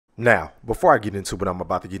Now, before I get into what I'm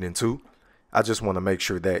about to get into, I just want to make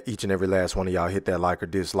sure that each and every last one of y'all hit that like or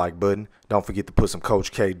dislike button. Don't forget to put some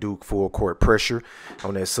Coach K Duke full court pressure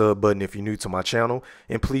on that sub button if you're new to my channel.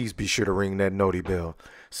 And please be sure to ring that noti bell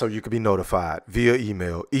so you can be notified via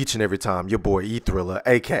email each and every time your boy E Thriller,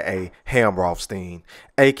 aka Hamrothstein,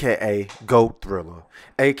 aka Goat Thriller,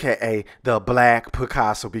 aka the Black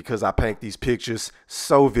Picasso, because I paint these pictures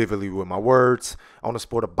so vividly with my words on the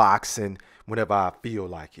sport of boxing whenever I feel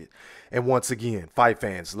like it. And once again, fight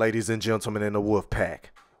fans, ladies and gentlemen in the Wolf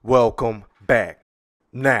Pack, welcome back.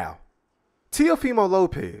 Now, Teofimo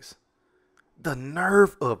Lopez, the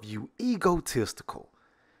nerve of you egotistical,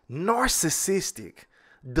 narcissistic,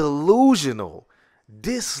 delusional,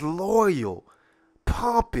 disloyal,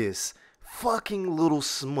 pompous, fucking little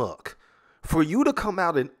smuck. For you to come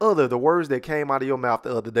out and utter the words that came out of your mouth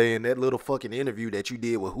the other day in that little fucking interview that you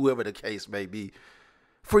did with whoever the case may be,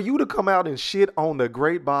 for you to come out and shit on the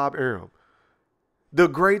great Bob Arum, the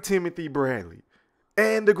great Timothy Bradley,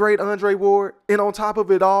 and the great Andre Ward, and on top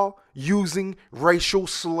of it all, using racial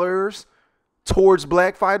slurs towards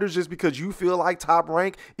black fighters just because you feel like Top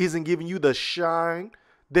Rank isn't giving you the shine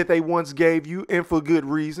that they once gave you, and for good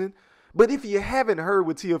reason. But if you haven't heard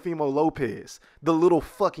what Teofimo Lopez, the little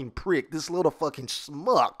fucking prick, this little fucking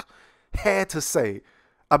schmuck, had to say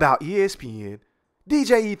about ESPN,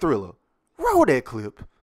 DJ E Thriller, roll that clip.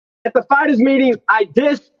 At the fighters meeting, I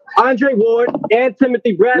dissed Andre Ward and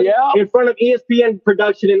Timothy Bradley in front of ESPN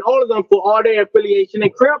production and all of them for all their affiliation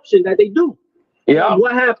and corruption that they do. Yeah.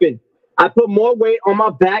 What happened? I put more weight on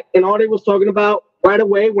my back, and all they was talking about right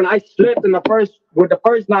away when I slipped in the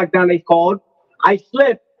first knockdown they called, I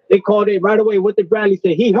slipped. They called it right away. What did Bradley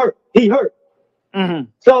say? He hurt. He hurt.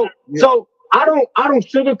 Mm-hmm. So I don't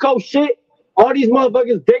sugarcoat shit. All these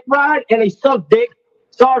motherfuckers dick ride and they suck dick.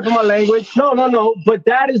 Sorry for my language. No. But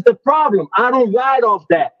that is the problem. I don't ride off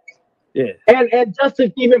that. Yeah. And just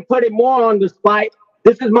to even put it more on the spot,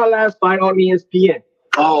 this is my last fight on ESPN.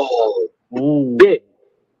 Oh. Yeah.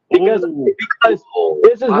 Because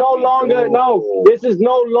this is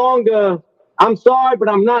no longer, I'm sorry, but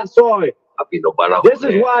I'm not sorry. This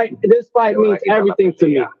is why this fight means everything to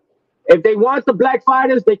me. If they want the black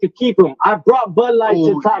fighters, they could keep them. I brought Bud Light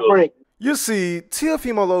to Top Rank. You see,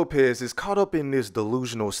 Teofimo Lopez is caught up in this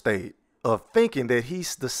delusional state of thinking that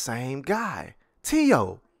he's the same guy.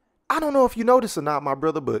 Teo, I don't know if you know this or not, my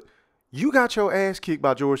brother, but you got your ass kicked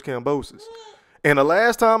by George Kambosos. And the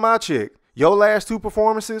last time I checked, your last two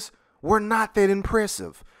performances were not that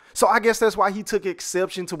impressive. So I guess that's why he took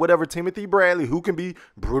exception to whatever Timothy Bradley, who can be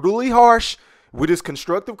brutally harsh with his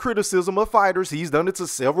constructive criticism of fighters. He's done it to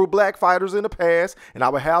several black fighters in the past, and I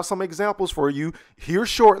will have some examples for you here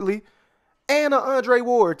shortly. And Andre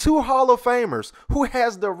Ward, two Hall of Famers who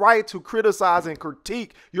has the right to criticize and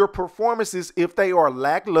critique your performances if they are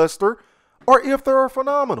lackluster or if they're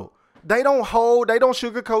phenomenal. They don't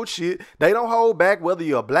sugarcoat shit. They don't hold back whether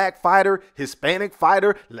you're a black fighter, Hispanic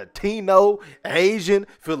fighter, Latino, Asian,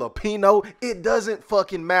 Filipino. It doesn't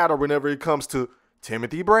fucking matter whenever it comes to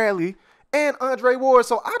Timothy Bradley and Andre Ward.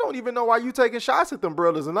 So I don't even know why you taking shots at them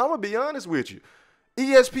brothers. And I'm going to be honest with you.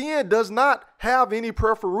 ESPN does not have any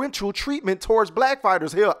preferential treatment towards black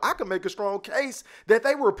fighters. Hell, I can make a strong case that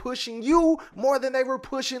they were pushing you more than they were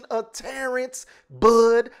pushing a Terrence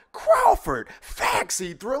Bud Crawford. Facts,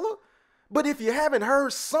 E Thriller. But if you haven't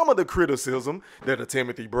heard some of the criticism that a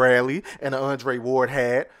Timothy Bradley and a Andre Ward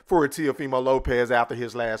had for a Teofimo Lopez after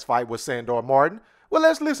his last fight with Sandor Martin, well,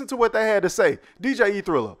 let's listen to what they had to say. DJ E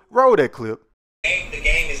Thriller, roll that clip. The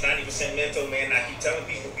game is 90% mental, man. I keep telling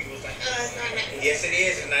people's like, it's not. Yes, it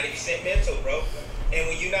is. It's 90% mental, bro. And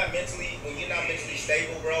when you're not mentally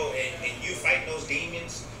stable, bro, and you fight those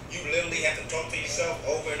demons, you literally have to talk to yourself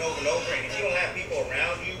over and over and over. And if you don't have people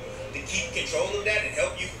around you to keep control of that and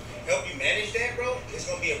help you manage that, bro, it's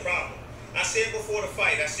gonna be a problem. I said before the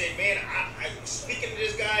fight, I said, man, I speaking to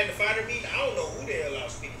this guy in the fighter meeting, I don't know who the hell I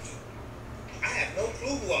was speaking to. I have no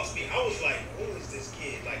clue who I was speaking. I was like, who is this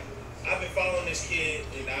kid? Like, I've been following this kid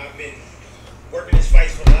and I've been working his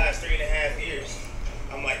fights for the last 3.5 years.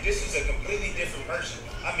 I'm like, this is a completely different person.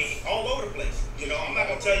 I mean, all over the place. You know, I'm not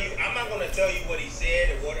gonna tell you what he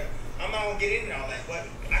said or what. I'm not gonna get into all that, but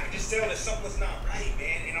I can just tell that something's not right,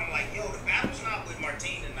 man. And I'm like, yo, the battle's not with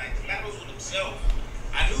Martin tonight. The battle's with himself.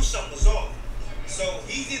 I knew something was off. So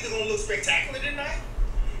he's either gonna look spectacular tonight,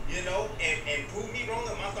 you know, and prove me wrong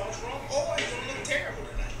and my thoughts wrong, or he's gonna look terrible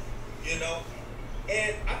tonight, you know.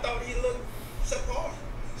 And I thought he looked subpar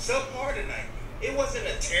tonight. It wasn't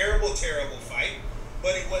a terrible fight,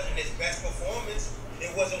 but it wasn't his best performance. It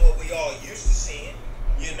wasn't what we all used to seeing,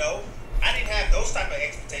 you know. I didn't have those type of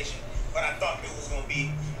expectations, but I thought it was going to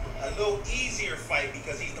be a little easier fight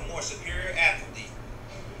because he's the more superior athlete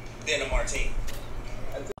than a Martin.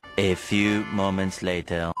 A few moments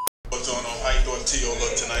later. What's going on? How you doing, Tio?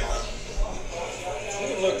 Look tonight, man. He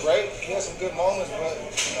didn't look great. He had some good moments, but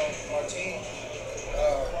Martin,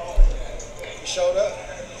 he showed up,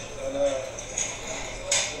 and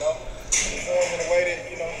he performed in a way that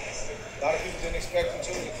a lot of people didn't expect him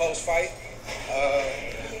to. It was a close fight,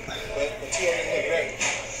 but Tio didn't look great.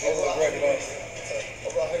 He didn't look great at all.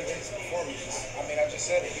 Overall, how do you think his performance? I mean, I just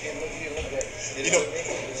said it. He didn't look great. He didn't look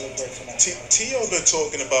great tonight. Tio's been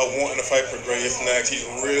talking about wanting to fight for Graves next. He's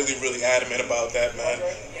really, really adamant about that, man.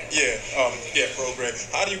 Yeah, Pro Gray.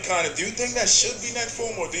 How do you do you think that should be next for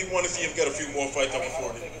him, or do you want to see him get a few more fights up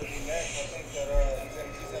before? I don't think it'll be next. I think that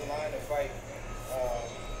he's in line to fight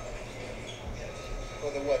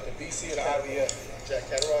for the BC or the IBF? Jack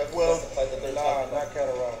Catterall? Well, not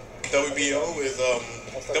Catterall. WBO is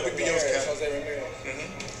WBO's Jose Ramirez.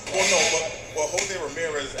 Well, no, but Jose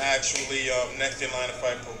Ramirez actually next in line to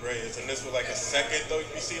fight Pro Graves, and this was like a second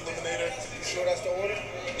WBC eliminator. You sure that's the order?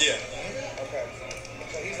 Yeah. Okay.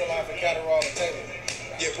 So he's in line for Catterall and Taylor.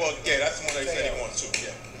 Yeah, that's the one they said he wants to.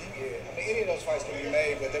 Yeah. I mean, any of those fights can be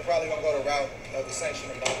made, but they're probably gonna go the route of the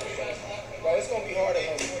sanctioning body. Bro, it's gonna be harder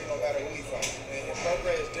no matter who he fights. And Pro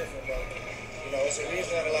Graves is different, bro. It's a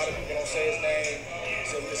reason that a lot of people don't say his name.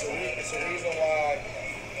 It's a reason why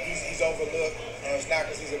he's overlooked. It's not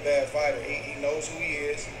because he's a bad fighter. He knows who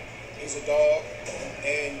he is. He's a dog.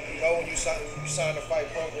 And when you sign to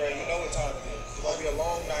fight Pro Graves, you know what time it is. It's going to be a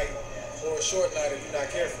long night or a short night if you're not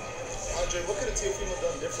careful. Andre, what could have Teofimo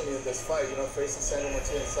done differently in this fight, facing Sandro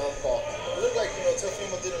Martin Southpaw? It looked like,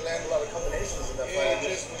 Teofimo didn't land a lot of combinations in that fight.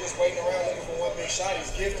 Just waiting around looking for one big shot.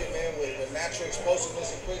 He's gifted, man, with natural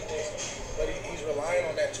explosiveness and quickness, but he's relying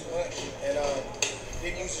on that too much. And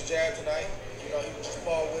didn't use his jab tonight. He would just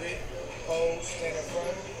ball with it, pose, stand in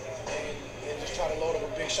front, and just try to load up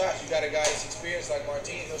with big shots. You got a guy that's experienced like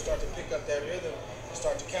Martin, he'll start to pick up that rhythm and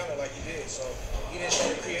start to counter like he did. So he didn't show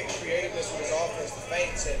the creativeness with his offense, the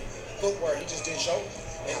feints and footwork. He just didn't show.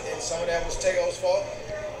 And some of that was Teo's fault,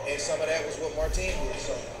 and some of that was what Martin did.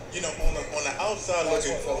 So on the outside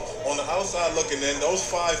looking, then those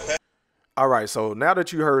 5 All right, so now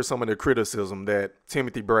that you heard some of the criticism that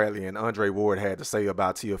Timothy Bradley and Andre Ward had to say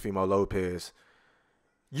about Teofimo Lopez,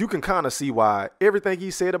 you can kind of see why everything he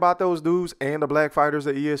said about those dudes and the black fighters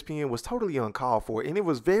at ESPN was totally uncalled for, and it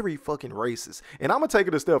was very fucking racist. And I'm going to take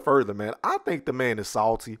it a step further, man. I think the man is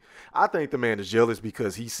salty. I think the man is jealous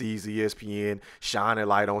because he sees ESPN shining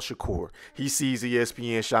light on Shakur. He sees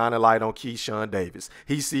ESPN shining light on Keyshawn Davis.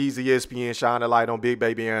 He sees ESPN shining light on Big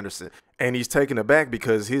Baby Anderson. And he's taken aback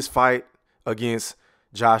because his fight against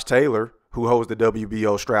Josh Taylor, who holds the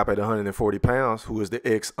WBO strap at 140 pounds, who is the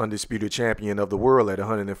ex-undisputed champion of the world at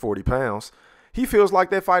 140 pounds, he feels like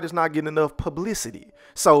that fight is not getting enough publicity.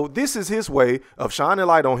 So this is his way of shining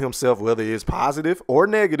light on himself, whether it's positive or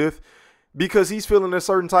negative, because he's feeling a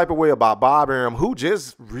certain type of way about Bob Arum, who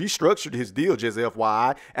just restructured his deal, just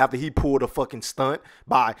FYI, after he pulled a fucking stunt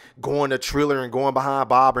by going to Triller and going behind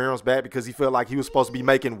Bob Arum's back because he felt like he was supposed to be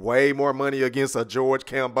making way more money against a George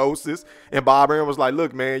Kambosos. And Bob Arum was like,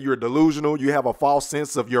 look, man, you're delusional. You have a false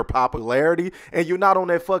sense of your popularity, and you're not on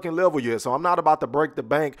that fucking level yet. So I'm not about to break the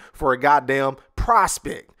bank for a goddamn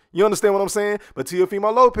prospect. You understand what I'm saying? But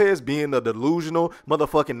Teofimo Lopez, being the delusional,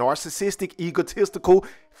 motherfucking narcissistic, egotistical,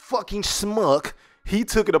 fucking schmuck, he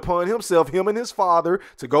took it upon himself, him and his father,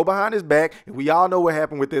 to go behind his back. And we all know what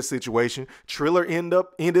happened with this situation. Triller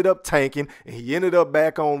ended up tanking, and he ended up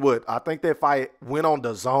back on what? I think that fight went on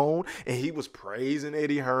DAZN, and he was praising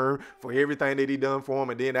Eddie Hearn for everything that he done for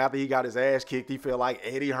him. And then after he got his ass kicked, he felt like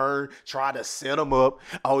Eddie Hearn tried to set him up.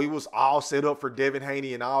 Oh, he was all set up for Devin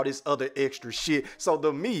Haney and all this other extra shit. So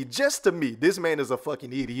just to me, this man is a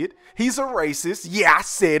fucking idiot. He's a racist. Yeah, I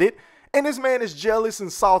said it. And this man is jealous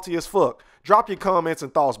and salty as fuck. Drop your comments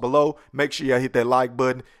and thoughts below. Make sure you hit that like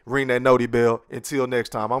button, ring that noti bell. Until next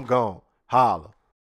time, I'm gone. Holla.